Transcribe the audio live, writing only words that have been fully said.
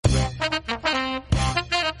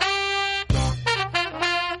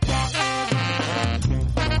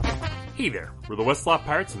Hey there, we're the Westlaw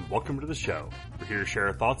Pirates and welcome to the show. We're here to share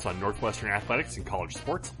our thoughts on Northwestern athletics and college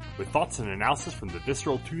sports with thoughts and analysis from the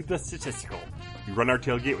visceral to the statistical. We run our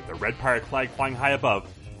tailgate with the red pirate flag flying high above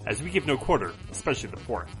as we give no quarter, especially the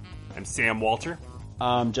fourth. I'm Sam Walter.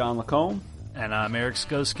 I'm John Lacombe. And I'm Eric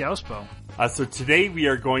Scouspo. So today we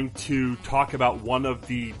are going to talk about one of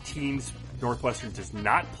the teams Northwestern does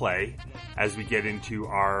not play as we get into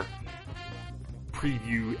our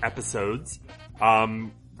preview episodes.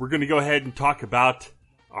 We're going to go ahead and talk about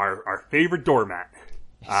our favorite doormat.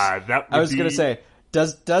 I was going to say,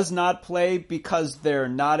 does not play because they're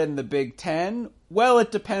not in the Big Ten? Well,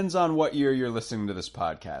 it depends on what year you're listening to this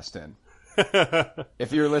podcast in.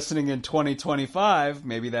 If you're listening in 2025,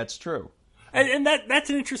 maybe that's true. And that's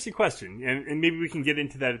an interesting question, and maybe we can get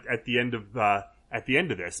into that at the end of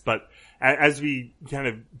this. But as we kind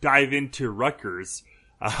of dive into Rutgers,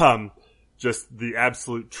 just the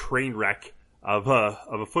absolute train wreck of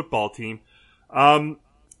a football team.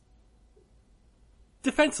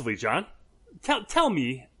 Defensively, John, tell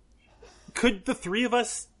me, could the three of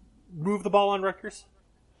us move the ball on Rutgers?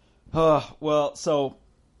 Well, so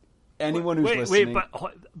anyone who's listening... Wait,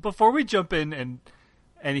 but before we jump in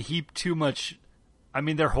and heap too much, I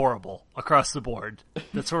mean, they're horrible across the board.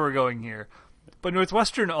 That's where we're going here. But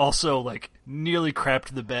Northwestern also, nearly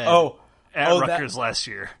crapped the bed at Rutgers last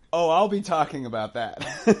year. I'll be talking about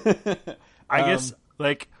that. I guess,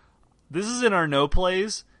 this is in our no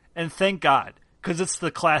plays, and thank God, because it's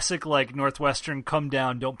the classic, Northwestern come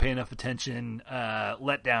down, don't pay enough attention,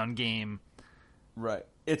 let down game. Right.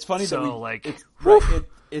 It's funny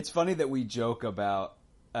it's funny that we joke about,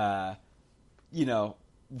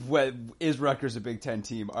 is Rutgers a Big Ten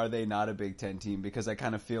team? Are they not a Big Ten team? Because I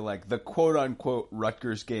kind of feel like the quote-unquote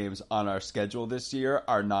Rutgers games on our schedule this year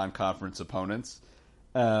are non-conference opponents.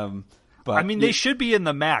 But I mean, they should be in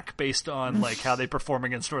the MAC based on how they perform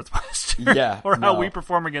against Northwestern, how we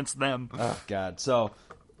perform against them. Oh God! So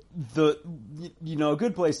a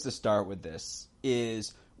good place to start with this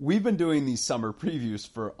is we've been doing these summer previews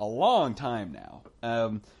for a long time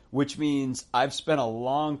now, which means I've spent a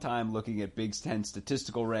long time looking at Big Ten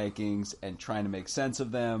statistical rankings and trying to make sense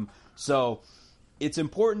of them. So it's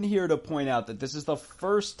important here to point out that this is the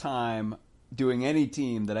first time doing any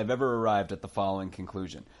team that I've ever arrived at the following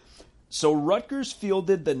conclusion. So Rutgers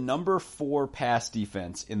fielded the number 4 pass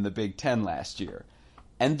defense in the Big Ten last year.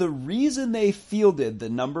 And the reason they fielded the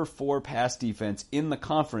number 4 pass defense in the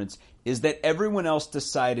conference is that everyone else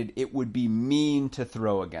decided it would be mean to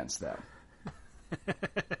throw against them.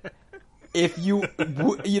 If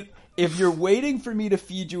you're waiting for me to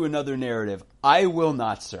feed you another narrative, I will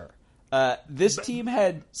not, sir. This team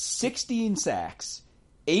had 16 sacks,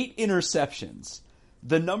 8 interceptions,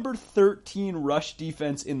 the number 13 rush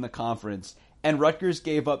defense in the conference, and Rutgers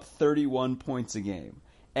gave up 31 points a game.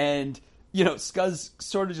 And, Scuzz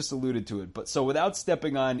sort of just alluded to it, but so without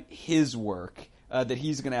stepping on his work that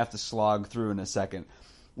he's going to have to slog through in a second,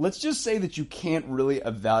 let's just say that you can't really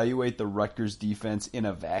evaluate the Rutgers defense in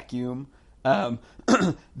a vacuum.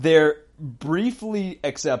 They're briefly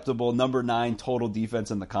acceptable number 9 total defense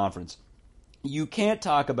in the conference. You can't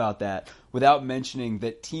talk about that without mentioning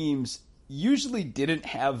that teams usually didn't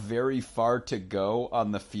have very far to go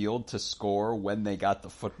on the field to score when they got the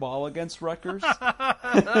football against Rutgers.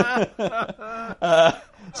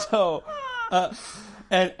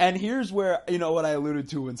 And here's where, what I alluded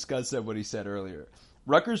to when Scott said what he said earlier.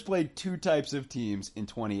 Rutgers played 2 types of teams in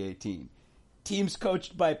 2018. Teams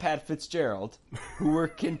coached by Pat Fitzgerald, who were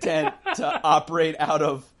content to operate out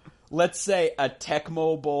of, let's say, a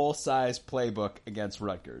Tecmo Bowl-sized playbook against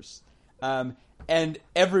Rutgers. And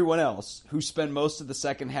everyone else who spent most of the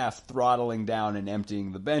second half throttling down and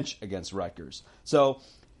emptying the bench against Rutgers. So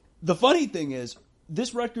the funny thing is,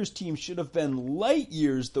 this Rutgers team should have been light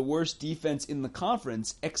years the worst defense in the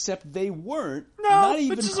conference, except they weren't.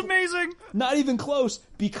 Which is amazing. Not even close,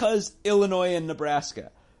 because Illinois and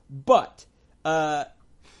Nebraska. But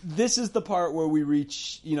this is the part where we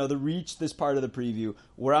reach this part of the preview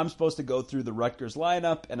where I'm supposed to go through the Rutgers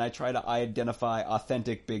lineup and I try to identify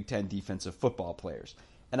authentic Big Ten defensive football players.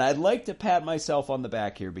 And I'd like to pat myself on the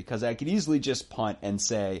back here because I could easily just punt and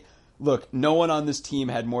say, look, no one on this team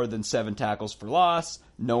had more than 7 tackles for loss,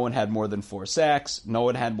 no one had more than 4 sacks, no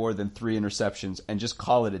one had more than 3 interceptions, and just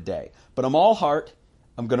call it a day. But I'm all heart.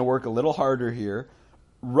 I'm going to work a little harder here.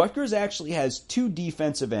 Rutgers actually has 2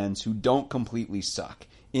 defensive ends who don't completely suck,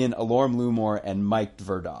 in Alorm Lumor and Mike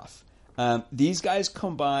Tverdoff. These guys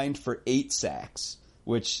combined for 8 sacks,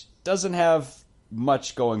 which doesn't have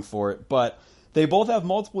much going for it, but they both have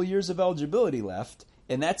multiple years of eligibility left,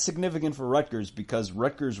 And that's significant for Rutgers because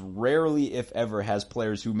Rutgers rarely, if ever, has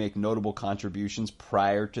players who make notable contributions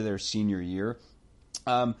prior to their senior year.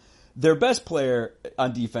 Their best player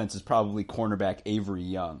on defense is probably cornerback Avery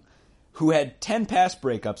Young, who had 10 pass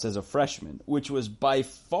breakups as a freshman, which was by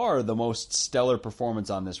far the most stellar performance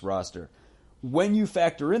on this roster. When you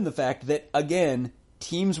factor in the fact that, again,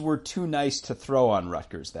 teams were too nice to throw on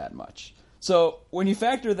Rutgers that much. So when you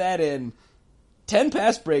factor that in, 10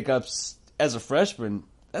 pass breakups as a freshman,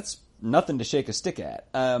 that's nothing to shake a stick at.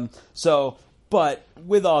 But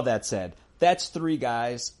with all that said, that's 3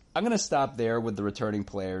 guys. I'm going to stop there with the returning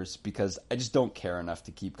players because I just don't care enough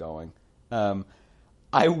to keep going.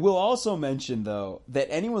 I will also mention, though,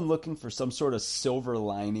 that anyone looking for some sort of silver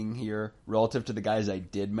lining here relative to the guys I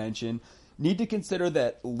did mention need to consider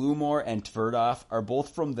that Lumore and Tverdoff are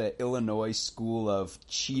both from the Illinois school of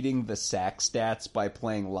cheating the sack stats by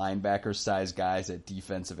playing linebacker-sized guys at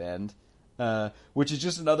defensive end, which is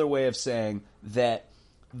just another way of saying that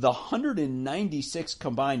the 196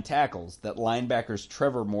 combined tackles that linebackers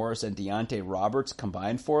Trevor Morris and Deontay Roberts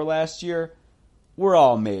combined for last year were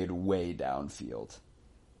all made way downfield.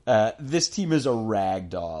 This team is a rag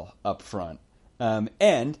doll up front.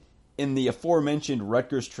 And in the aforementioned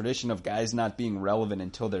Rutgers tradition of guys not being relevant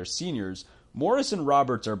until they're seniors, Morris and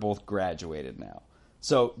Roberts are both graduated now.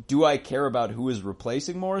 So do I care about who is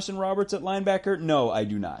replacing Morris and Roberts at linebacker? No, I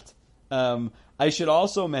do not. I should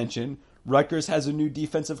also mention Rutgers has a new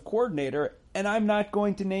defensive coordinator, and I'm not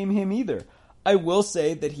going to name him either. I will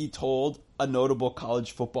say that he told a notable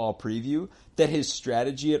college football preview that his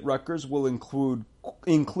strategy at Rutgers will include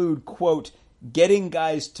quote, getting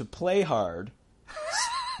guys to play hard.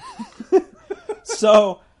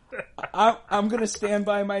 So I'm going to stand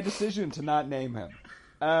by my decision to not name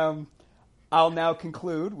him. I'll now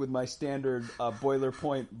conclude with my standard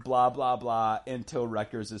boilerplate blah, blah, blah until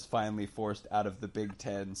Rutgers is finally forced out of the Big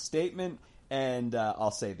Ten statement, and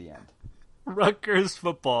I'll say the end. Rutgers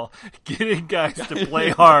football, getting guys to play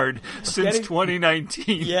hard since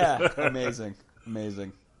 2019. Yeah, amazing.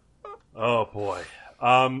 Oh, boy.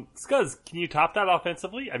 Scuzz, can you top that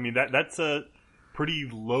offensively? I mean, that's a pretty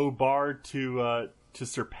low bar to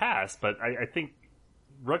surpass, but I think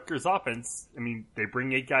Rutgers offense, I mean, they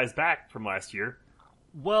bring 8 guys back from last year.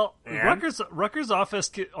 Well, Rutgers offense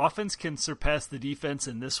can surpass the defense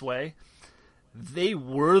in this way. They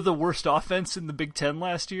were the worst offense in the Big Ten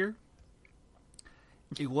last year.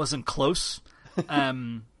 It wasn't close.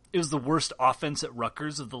 It was the worst offense at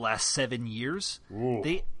Rutgers of the last 7 years. Ooh.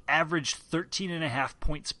 They averaged 13.5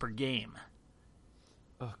 points per game.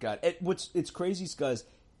 Oh, God. It's crazy, Scuzz.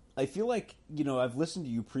 I feel like, I've listened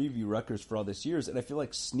to you preview Rutgers for all these years, and I feel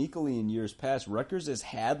like sneakily in years past, Rutgers has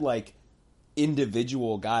had,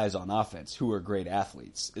 individual guys on offense who are great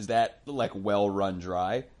athletes. Is that, well run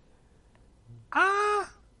dry?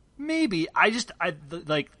 Maybe.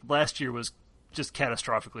 Last year was just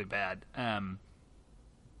catastrophically bad.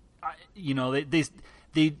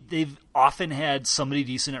 They've often had somebody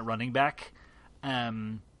decent at running back.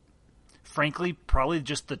 Frankly, probably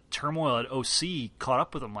just the turmoil at OC caught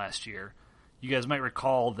up with them last year. You guys might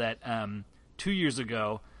recall that 2 years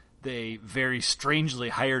ago, they very strangely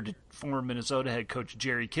hired former Minnesota head coach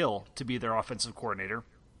Jerry Kill to be their offensive coordinator.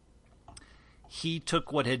 He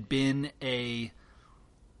took what had been a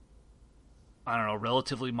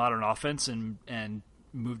relatively modern offense and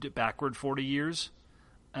moved it backward 40 years.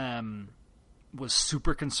 Was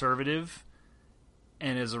super conservative.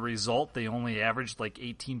 And as a result, they only averaged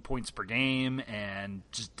 18 points per game and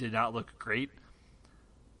just did not look great.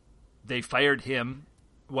 They fired him.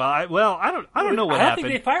 I don't know what happened. I don't think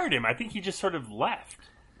they fired him. I think he just sort of left.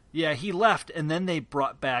 Yeah, he left, and then they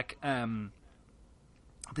brought back the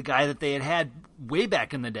guy that they had way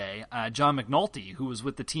back in the day, John McNulty, who was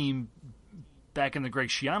with the team back in the Greg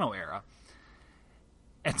Schiano era.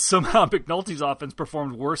 And somehow McNulty's offense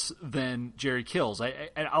performed worse than Jerry Kill's.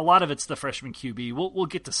 A lot of it's the freshman QB. We'll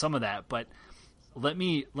get to some of that, but let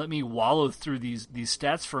me wallow through these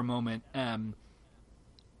stats for a moment.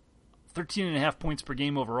 13.5 points per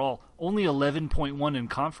game overall, only 11.1 in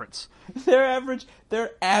conference. Their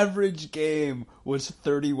average game was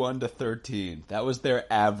 31-13. That was their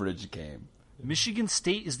average game. Michigan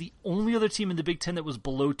State is the only other team in the Big Ten that was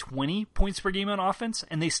below 20 points per game on offense,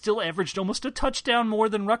 and they still averaged almost a touchdown more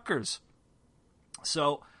than Rutgers.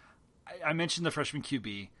 So, I mentioned the freshman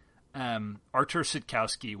QB. Artur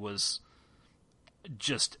Sitkowski was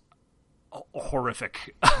just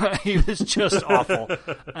horrific. He was just awful.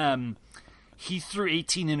 He threw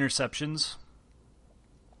 18 interceptions.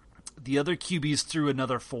 The other QBs threw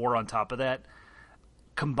another 4 on top of that.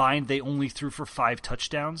 Combined, they only threw for 5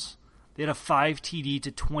 touchdowns. They had a 5 TD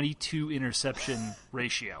to 22 interception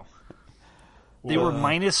ratio. They were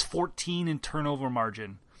minus 14 in turnover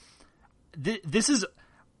margin. This is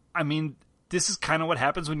kind of what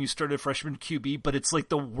happens when you start a freshman QB, but it's like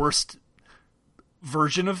the worst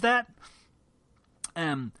version of that.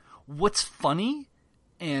 What's funny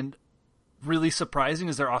and really surprising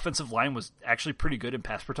is their offensive line was actually pretty good in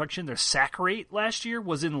pass protection. Their sack rate last year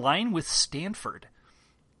was in line with Stanford.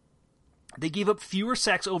 They gave up fewer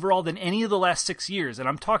sacks overall than any of the last 6 years, and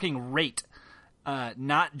I'm talking rate,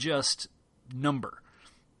 not just number.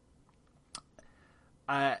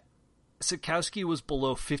 Sitkowski was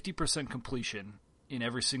below 50% completion in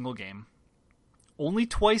every single game. Only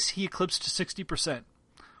twice he eclipsed 60%.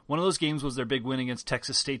 One of those games was their big win against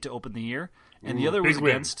Texas State to open the year, and the other was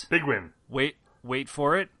against... Big win. Wait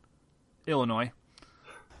for it. Illinois.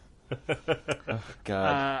 Oh,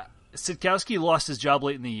 God. Sitkowski lost his job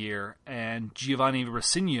late in the year, and Giovanni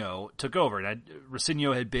Rossigno took over. Now,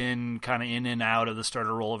 Rossigno had been kind of in and out of the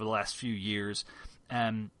starter role over the last few years.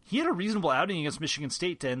 He had a reasonable outing against Michigan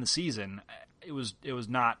State to end the season. It was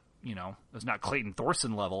not, it was not Clayton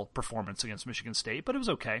Thorson level performance against Michigan State, but it was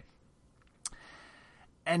okay.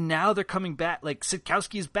 And now they're coming back. Like,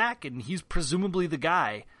 Sitkowski is back, and he's presumably the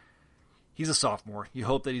guy. He's a sophomore. You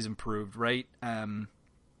hope that he's improved, right?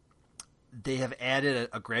 They have added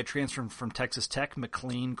a grad transfer from Texas Tech,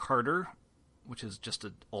 McLean Carter, which is just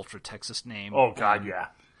an ultra Texas name. Oh, God, yeah.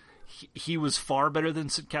 He was far better than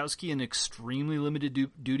Sitkowski in extremely limited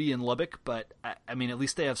duty in Lubbock, but, at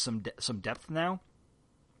least they have some depth now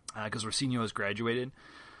because Rossigno has graduated.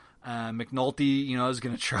 McNulty, is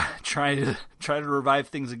going to try to revive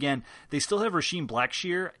things again. They still have Rasheem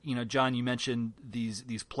Blackshear. John, you mentioned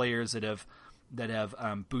these players that have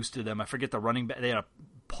boosted them. I forget the running back. They had a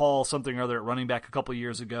Paul something or other at running back a couple of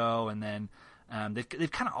years ago, and then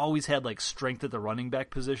they've kind of always had like strength at the running back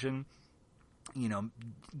position.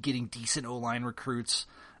 Getting decent O-line recruits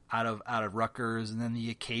out of Rutgers, and then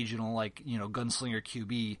the occasional gunslinger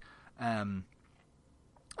QB.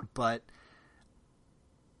 But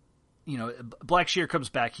Blackshear comes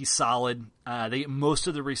back. He's solid. They get most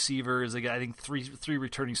of the receivers. They got, I think, three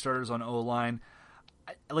returning starters on O-line.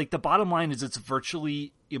 The bottom line is it's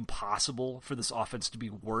virtually impossible for this offense to be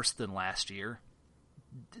worse than last year.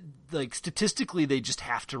 Statistically, they just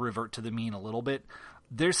have to revert to the mean a little bit.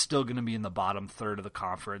 They're still going to be in the bottom third of the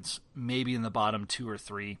conference, maybe in the bottom 2 or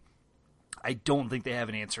 3. I don't think they have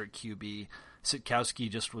an answer at QB. Sitkowski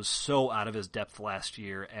just was so out of his depth last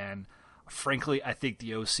year, and frankly, I think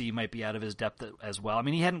the OC might be out of his depth as well.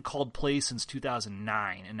 He hadn't called plays since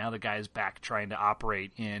 2009, and now the guy is back trying to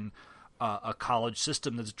operate in a college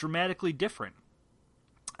system that's dramatically different.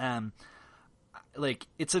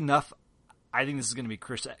 It's enough. I think this is going to be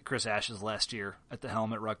Chris Ash's last year at the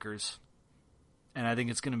helm at Rutgers, and I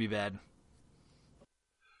think it's going to be bad.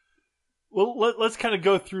 Well, let's kind of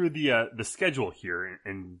go through the schedule here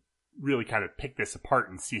and really kind of pick this apart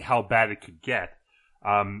and see how bad it could get.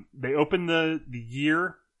 They open the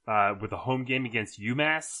year with a home game against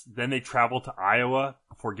UMass. Then they travel to Iowa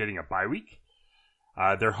before getting a bye week.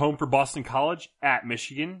 They're home for Boston College, at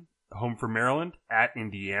Michigan, home for Maryland, at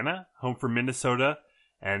Indiana, home for Minnesota,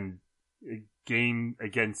 and a game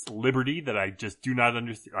against Liberty that I just do not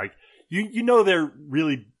understand. They're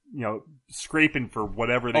really, scraping for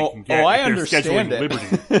whatever they can get. I if understand they're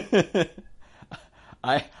scheduling Liberty.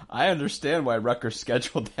 I understand why Rutgers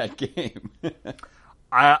scheduled that game.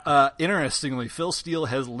 Interestingly, Phil Steele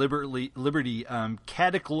has Liberty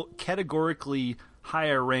categorically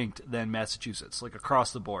higher ranked than Massachusetts,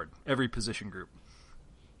 across the board, every position group.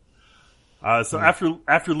 So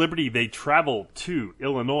after Liberty, they travel to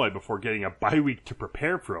Illinois before getting a bye week to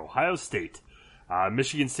prepare for Ohio State.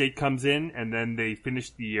 Michigan State comes in, and then they finish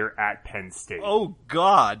the year at Penn State. Oh,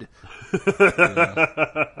 God.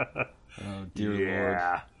 Oh, dear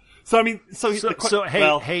Lord. So,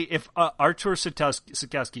 hey, if Artur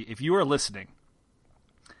Sitkowski, if you are listening,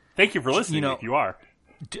 thank you for listening. If you are,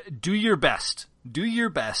 do your best. Do your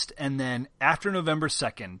best, and then after November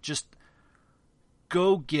 2nd, just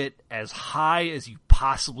go get as high as you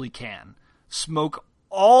possibly can. Smoke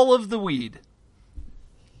all of the weed.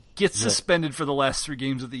 Get suspended for the last 3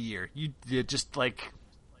 games of the year. You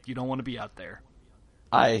don't want to be out there.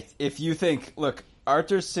 If you think, look,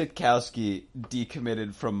 Artur Sitkowski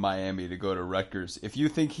decommitted from Miami to go to Rutgers. If you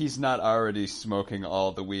think he's not already smoking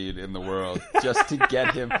all the weed in the world just to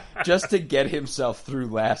get himself through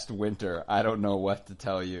last winter, I don't know what to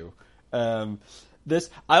tell you. I'll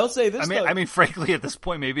say this. Frankly, at this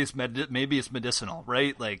point, maybe it's medicinal,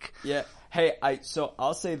 right? Yeah. Hey, so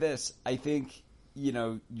I'll say this. I think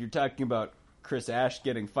you're talking about Chris Ash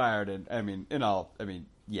getting fired, and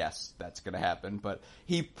yes, that's going to happen. But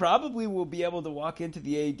he probably will be able to walk into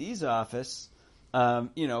the AD's office,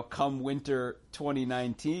 come winter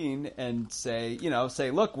 2019 and say,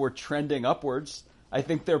 look, we're trending upwards. I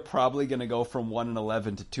think they're probably going to go from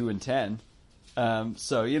 1-11 to 2-10.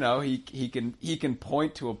 So he can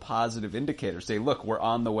point to a positive indicator. Say, look, we're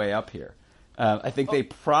on the way up here. I think they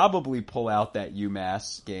probably pull out that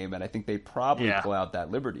UMass game, and I think they probably pull out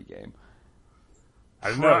that Liberty game. I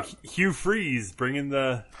don't know. Hugh Freeze bringing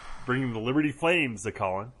the Liberty Flames to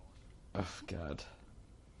Colin. Oh God.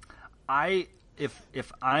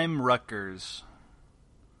 If I'm Rutgers,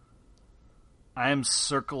 I am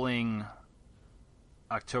circling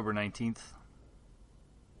October 19th.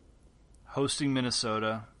 Hosting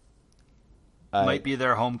Minnesota. Might be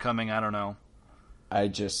their homecoming, I don't know.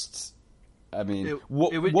 It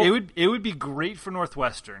would be great for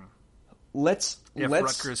Northwestern. If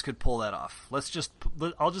Rutgers could pull that off.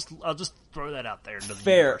 I'll just throw that out there into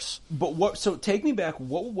the universe. But so take me back.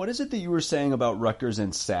 What is it that you were saying about Rutgers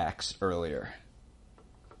and sacks earlier?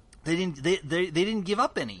 They didn't give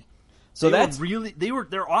up any. So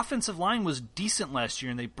their offensive line was decent last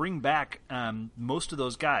year, and they bring back most of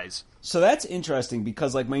those guys. So that's interesting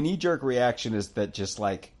because my knee-jerk reaction is that just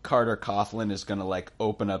Carter Coughlin is going to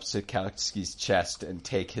open up Sitkowski's chest and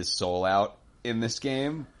take his soul out in this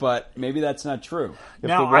game, but maybe that's not true.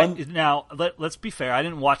 Let's be fair. I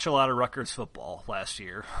didn't watch a lot of Rutgers football last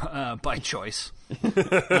year by choice.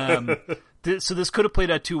 So this could have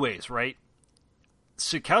played out two ways, right?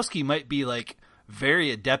 Sitkowski might be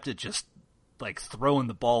very adept at just throwing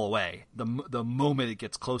the ball away the moment it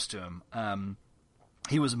gets close to him.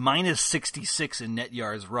 He was minus 66 in net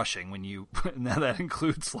yards rushing now that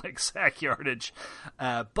includes sack yardage,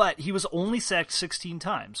 but he was only sacked 16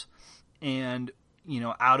 times, and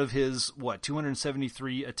out of his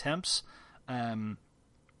 273 attempts, the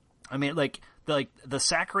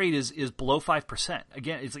sack rate is below 5%.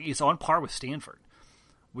 Again, it's on par with Stanford,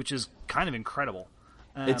 which is kind of incredible.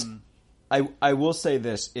 I will say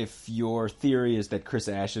this: if your theory is that Chris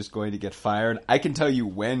Ash is going to get fired, I can tell you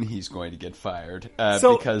when he's going to get fired.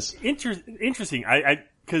 Because interesting.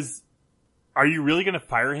 Because are you really going to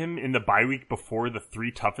fire him in the bye week before the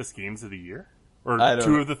three toughest games of the year, or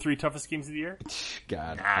two of the three toughest games of the year?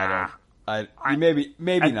 God, maybe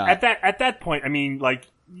not. At that point, I mean,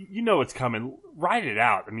 it's coming. Ride it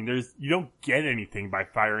out. I mean, you don't get anything by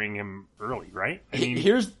firing him early, right? I mean,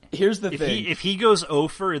 here's the thing. If he goes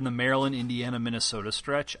over in the Maryland, Indiana, Minnesota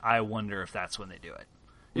stretch, I wonder if that's when they do it.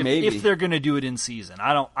 If they're going to do it in season,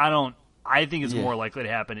 I think it's more likely to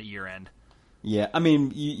happen at year end. Yeah, I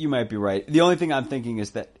mean, you might be right. The only thing I'm thinking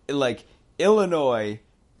is that Illinois,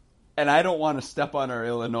 and I don't want to step on our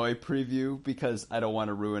Illinois preview because I don't want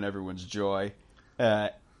to ruin everyone's joy,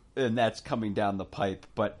 and that's coming down the pipe,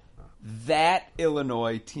 but that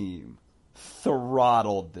Illinois team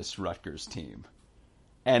throttled this Rutgers team.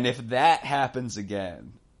 And if that happens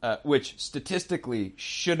again, which statistically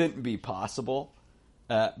shouldn't be possible,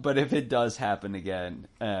 but if it does happen again,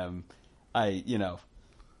 I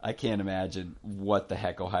can't imagine what the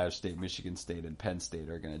heck Ohio State, Michigan State, and Penn State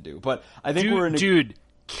are going to do. But I think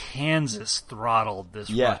Kansas throttled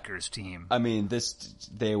this Rutgers team. I mean,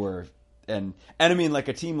 they were, and I mean, a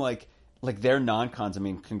team like their non-cons, I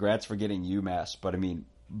mean, congrats for getting UMass, but I mean,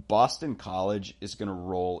 Boston College is going to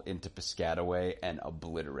roll into Piscataway and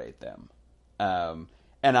obliterate them. And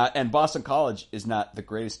Boston College is not the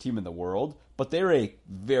greatest team in the world, but they're a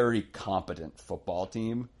very competent football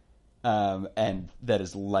team, and that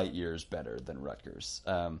is light years better than Rutgers.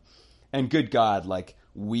 And good God,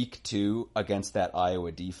 week 2 against that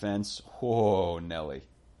Iowa defense, whoa, Nelly.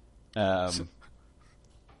 Good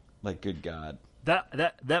God.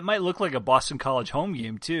 That might look like a Boston College home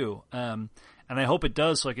game too, and I hope it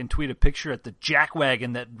does, so I can tweet a picture at the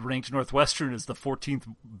jackwagon that ranked Northwestern as the 14th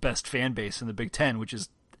best fan base in the Big Ten, which is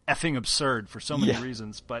effing absurd for so many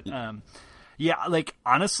reasons. But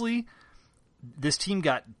honestly, this team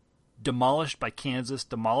got demolished by Kansas,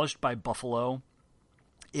 demolished by Buffalo.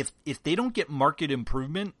 If they don't get market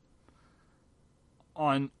improvement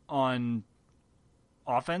on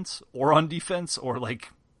offense or on defense, or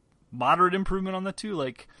moderate improvement on the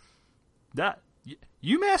two, that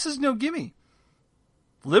UMass is no gimme.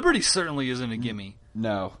 Liberty certainly isn't a gimme.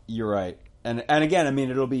 No, you're right. And again, I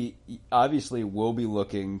mean, we'll be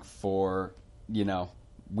looking for,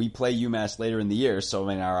 we play UMass later in the year, so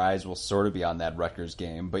I mean, our eyes will sort of be on that Rutgers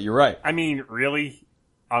game, but you're right. I mean, really?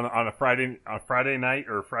 On a Friday night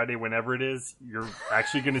or Friday whenever it is, you're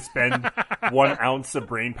actually going to spend 1 ounce of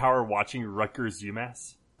brain power watching Rutgers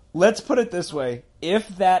UMass? Let's put it this way. If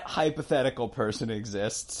that hypothetical person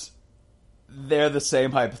exists, they're the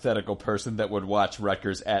same hypothetical person that would watch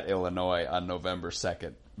Rutgers at Illinois on November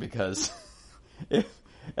 2nd, because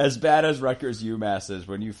as bad as Rutgers UMass is,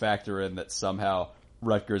 when you factor in that somehow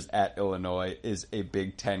Rutgers at Illinois is a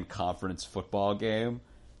Big Ten conference football game,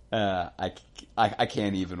 I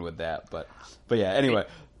can't even with that. But yeah, anyway.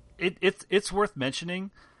 It's worth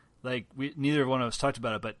mentioning, like neither one of us talked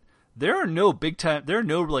about it, but there are no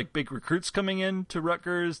big recruits coming in to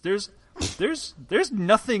Rutgers. There's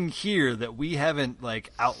nothing here that we haven't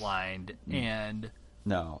like outlined, and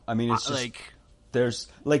no, I mean it's just like there's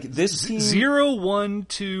like this team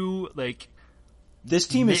 0-1-2 like this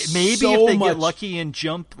team is maybe so if they much... get lucky and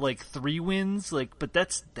jump like 3 wins, like, but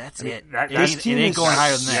that's it. It ain't going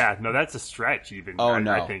higher than that. Yeah, no, that's a stretch. Even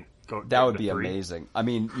I think that would be amazing. I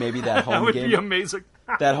mean, maybe that home that would game be amazing.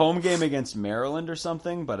 that home game against Maryland or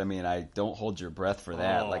something, but I mean, I don't hold your breath for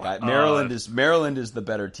that. Maryland is the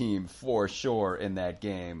better team for sure in that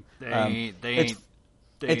game.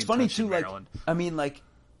 It's funny too. Maryland. Like, I mean, like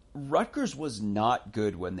Rutgers was not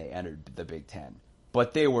good when they entered the Big Ten,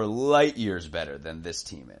 but they were light years better than this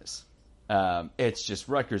team is. It's just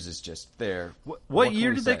Rutgers is just there. What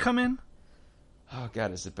year did they come in? Oh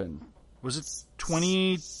God, has it been? Was it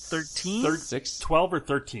 2013? 12 or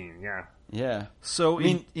 13? Yeah. Yeah. So I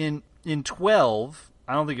mean, in 12,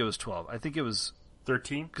 I don't think it was 12. I think it was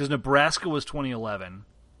 13 because Nebraska was 2011,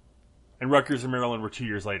 and Rutgers and Maryland were 2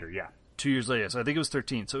 years later. Yeah, 2 years later. So I think it was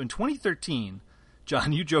 13. So in 2013,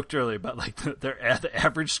 John, you joked earlier about like the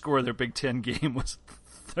average score of their Big Ten game was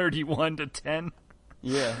 31-10.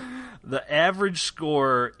 Yeah. The average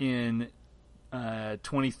score in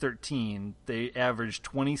 2013, they averaged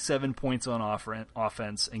 27 points on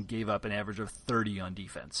offense and gave up an average of 30 on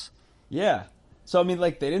defense. Yeah. So, I mean,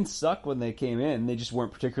 like, they didn't suck when they came in. They just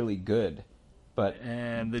weren't particularly good.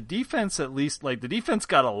 And the defense, at least, like, the defense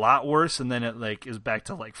got a lot worse, and then it, like, is back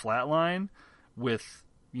to, like, flatline with,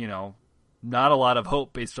 you know, not a lot of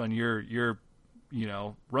hope based on your you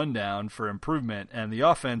know, rundown for improvement. And the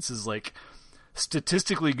offense is, like,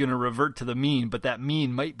 statistically going to revert to the mean, but that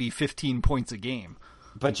mean might be 15 points a game.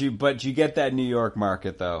 But you get that New York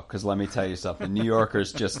market though, because let me tell you something: New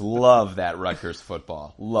Yorkers just love that Rutgers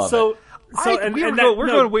football. Love it.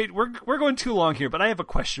 We're going too long here, but I have a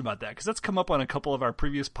question about that because that's come up on a couple of our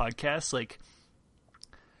previous podcasts. Like,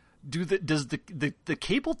 does the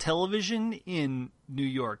cable television in New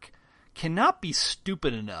York cannot be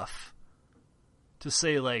stupid enough to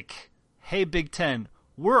say like, "Hey, Big Ten,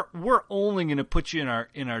 we're only going to put you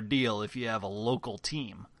in our deal if you have a local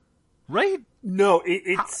team." Right? No,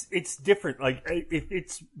 it's different. Like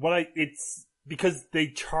it's because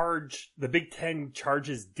the Big Ten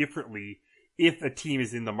charges differently if a team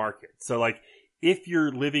is in the market. So like if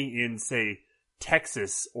you're living in say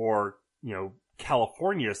Texas or, you know,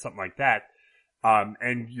 California or something like that,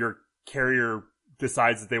 and your carrier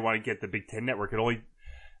decides that they want to get the Big Ten network,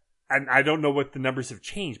 and I don't know what the numbers have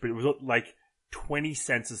changed, but it was like 20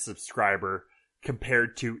 cents a subscriber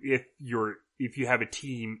compared to if you have a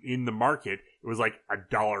team in the market, it was like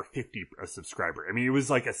 $1.50 a subscriber. I mean, it was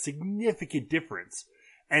like a significant difference.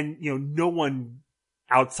 And, you know, no one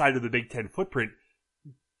outside of the Big Ten footprint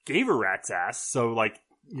gave a rat's ass. So, like,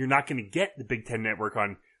 you're not going to get the Big Ten network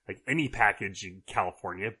on, like, any package in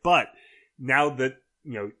California. But now that,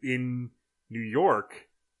 you know, in New York,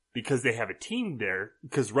 because they have a team there,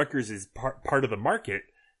 because Rutgers is part of the market,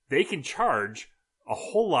 they can charge a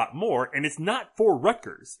whole lot more, and it's not for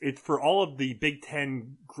Rutgers. It's for all of the Big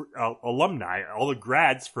Ten alumni, all the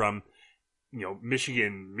grads from, you know,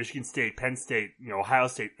 Michigan State, Penn State, you know, Ohio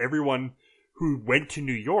State, everyone who went to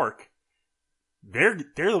New York. They're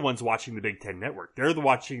the ones watching the Big Ten network. They're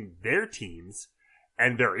watching their teams,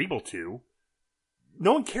 and they're able to.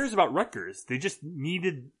 No one cares about Rutgers. They just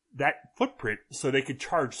needed that footprint so they could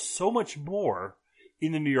charge so much more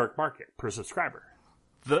in the New York market per subscriber.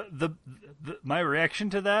 My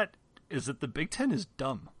reaction to that is that the Big Ten is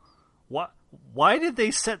dumb. Why did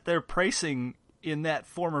they set their pricing in that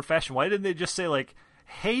form or fashion? Why didn't they just say like,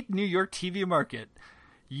 "Hey, New York TV market,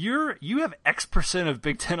 you have X% of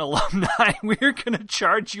Big Ten alumni. We're going to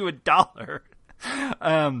charge you $1."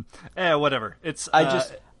 Whatever. It's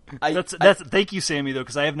thank you, Sammy, though,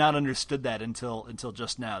 because I have not understood that until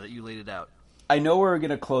just now that you laid it out. I know we're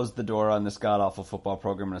going to close the door on this god-awful football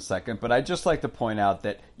program in a second, but I'd just like to point out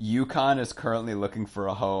that UConn is currently looking for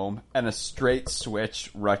a home, and a straight switch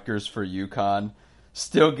Rutgers for UConn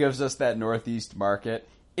still gives us that Northeast market.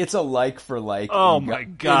 It's a like for like. Oh my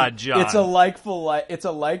God, John! It's a like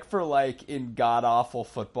for like in god-awful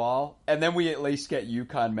football, and then we at least get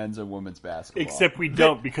UConn men's and women's basketball. Except we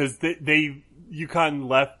don't, because UConn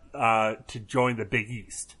left to join the Big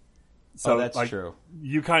East. So that's true.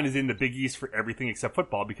 UConn is in the Big East for everything except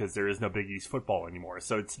football because there is no Big East football anymore.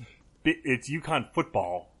 So it's UConn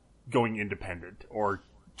football going independent or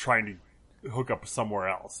trying to hook up somewhere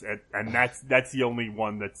else, and that's the only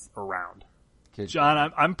one that's around.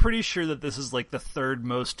 John, I'm pretty sure that this is like the third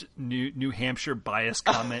most New Hampshire biased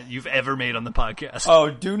comment you've ever made on the podcast. Oh,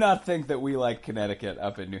 do not think that we like Connecticut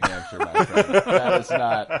up in New Hampshire, my friend. That is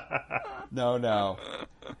not. No.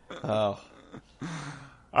 Oh.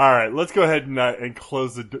 All right, let's go ahead and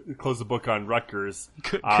close the book on Rutgers.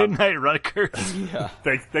 Good night, Rutgers. Yeah.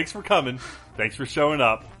 Thanks for coming. Thanks for showing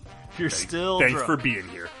up. Thanks for being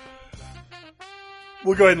here.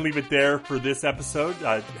 We'll go ahead and leave it there for this episode.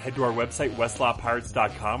 Head to our website,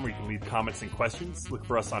 westlawpirates.com, where you can leave comments and questions. Look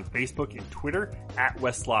for us on Facebook and Twitter at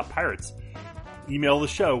WestlawPirates. Email the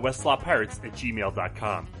show,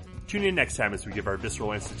 westlawpirates@gmail.com. Tune in next time as we give our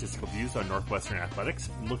visceral and statistical views on Northwestern athletics.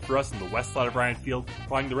 And look for us in the west side of Ryan Field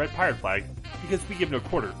flying the red pirate flag because we give no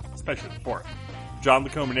quarter, especially the fourth. John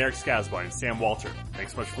Lacombe and Eric Skazby and Sam Walter,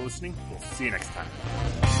 thanks so much for listening. We'll see you next time.